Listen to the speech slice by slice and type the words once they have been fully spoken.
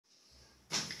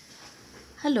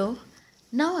Hello,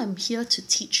 now I'm here to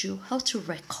teach you how to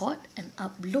record and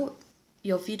upload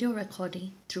your video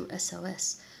recording through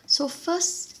SLS. So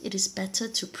first, it is better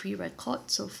to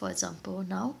pre-record. So for example,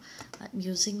 now I'm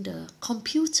using the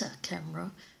computer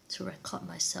camera to record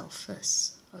myself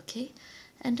first, okay?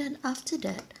 And then after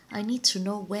that, I need to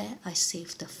know where I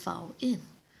saved the file in.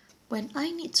 When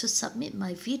I need to submit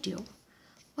my video,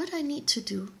 what I need to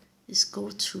do is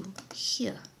go to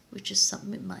here, which is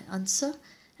submit my answer,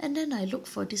 and then I look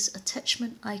for this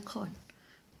attachment icon,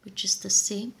 which is the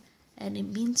same, and it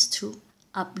means to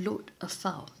upload a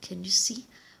file. Can you see?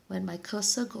 When my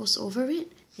cursor goes over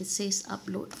it, it says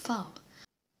upload file.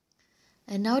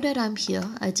 And now that I'm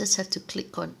here, I just have to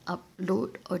click on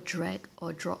upload or drag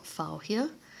or drop file here.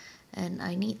 And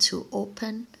I need to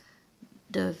open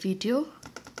the video,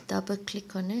 double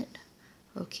click on it.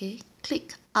 Okay,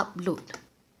 click upload.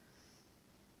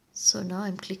 So now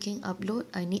I'm clicking upload.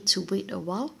 I need to wait a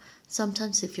while.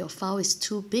 Sometimes if your file is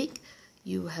too big,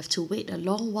 you have to wait a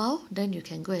long while. Then you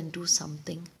can go and do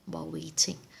something while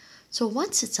waiting. So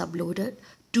once it's uploaded,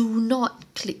 do not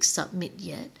click submit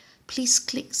yet. Please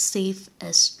click save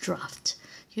as draft.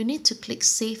 You need to click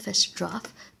save as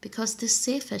draft because this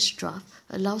save as draft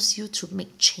allows you to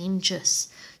make changes.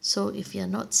 So if you're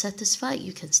not satisfied,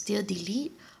 you can still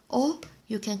delete, or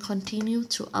you can continue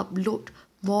to upload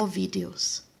more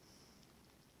videos.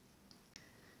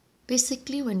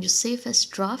 Basically, when you save as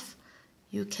draft,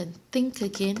 you can think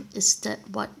again, is that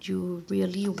what you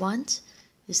really want?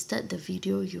 Is that the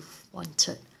video you've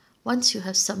wanted? Once you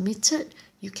have submitted,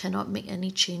 you cannot make any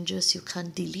changes. You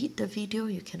can't delete the video.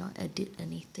 You cannot edit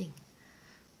anything.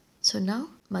 So now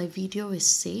my video is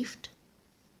saved.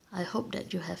 I hope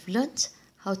that you have learnt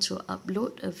how to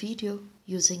upload a video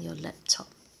using your laptop.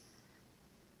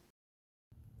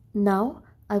 Now,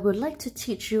 I would like to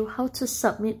teach you how to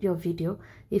submit your video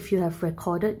if you have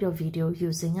recorded your video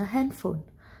using a handphone.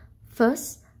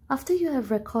 First, after you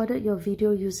have recorded your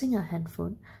video using a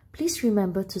handphone, please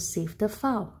remember to save the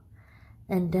file.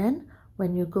 And then,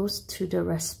 when you go to the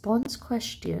response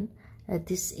question at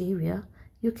this area,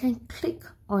 you can click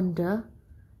on the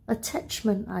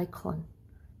attachment icon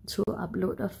to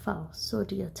upload a file. So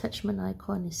the attachment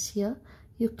icon is here.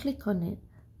 You click on it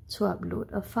to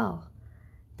upload a file.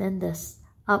 Then there's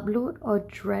upload or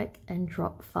drag and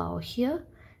drop file here.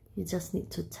 You just need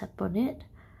to tap on it.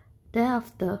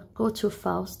 Thereafter, go to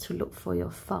files to look for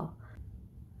your file.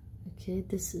 Okay,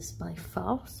 this is my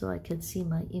file, so I can see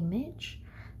my image.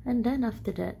 And then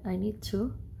after that, I need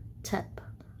to tap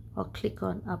or click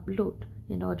on upload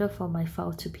in order for my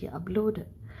file to be uploaded.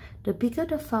 The bigger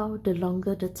the file, the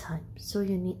longer the time. So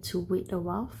you need to wait a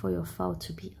while for your file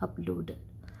to be uploaded.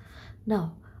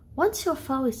 Now, once your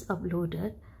file is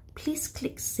uploaded, please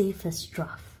click save as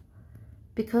draft,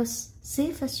 because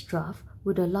save as draft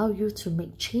would allow you to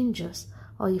make changes,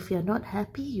 or if you're not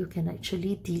happy, you can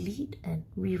actually delete and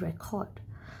re-record.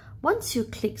 Once you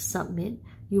click submit,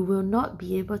 you will not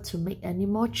be able to make any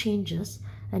more changes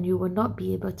and you will not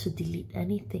be able to delete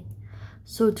anything.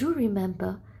 So do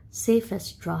remember, save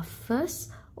as draft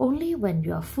first. Only when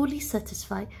you are fully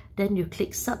satisfied, then you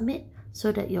click submit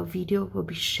so that your video will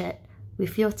be shared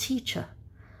with your teacher.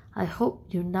 I hope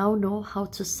you now know how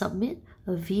to submit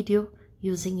a video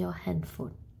using your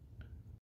handphone.